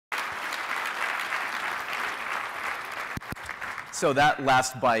So that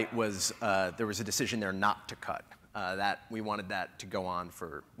last bite was, there was a decision there not to cut. That we wanted that to go on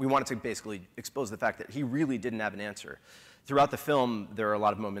for, we wanted to basically expose the fact that he really didn't have an answer. Throughout the film, there are a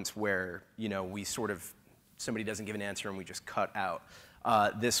lot of moments where, you know, we sort of, somebody doesn't give an answer and we just cut out.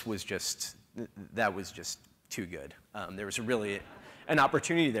 This was just, that was just too good. There was really an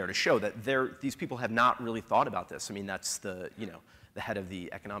opportunity there to show that these people have not really thought about this. I mean, that's the, you know, the head of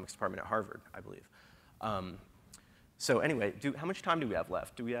the economics department at Harvard, I believe. So anyway, how much time do we have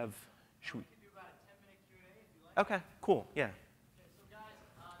left? Do we have, should we? We can do about a 10-minute Q&A if you like. Okay, cool, yeah. Okay, so guys,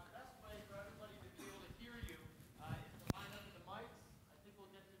 the best way for everybody to be able to hear you is to line up with the mics. I think we'll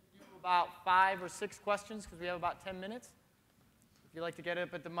get to do about 5 or 6 questions because we have about 10 minutes. If you'd like to get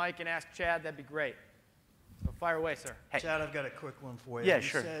up at the mic and ask Chad, that'd be great. So fire away, sir. Hey. Chad, I've got a quick one for you. Yeah, you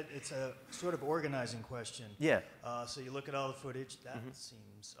sure. said it's a sort of organizing question. Yeah. So you look at all the footage. That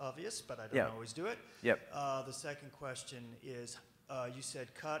seems obvious, but I don't Yeah. always do it. Yep. The second question is, you said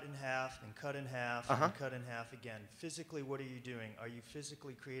cut in half, and cut in half, and cut in half again. Physically, what are you doing? Are you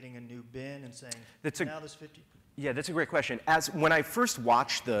physically creating a new bin and saying, now there's 50? Yeah, that's a great question. When I first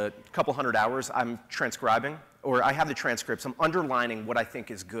watched the couple hundred hours, I'm transcribing, or I have the transcripts. I'm underlining what I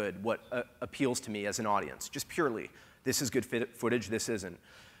think is good, what appeals to me as an audience, just purely. This is good footage, this isn't.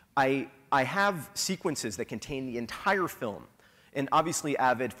 I have sequences that contain the entire film. And obviously,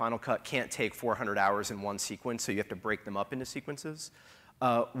 Avid Final Cut can't take 400 hours in one sequence, so you have to break them up into sequences.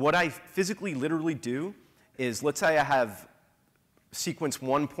 What I physically, literally do is, let's say I have sequence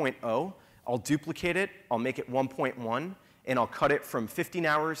 1.0. I'll duplicate it, I'll make it 1.1, and I'll cut it from 15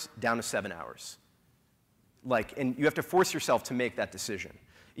 hours down to 7 hours. And you have to force yourself to make that decision.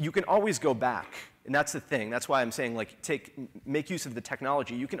 You can always go back, and that's the thing. That's why I'm saying, make use of the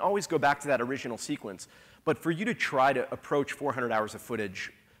technology. You can always go back to that original sequence, but for you to try to approach 400 hours of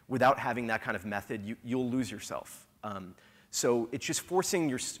footage without having that kind of method, you'll lose yourself. So it's just forcing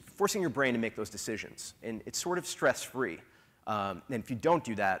your brain to make those decisions, and it's sort of stress-free. And if you don't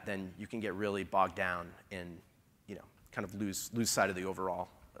do that, then you can get really bogged down and, you know, kind of lose sight of the overall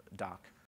doc.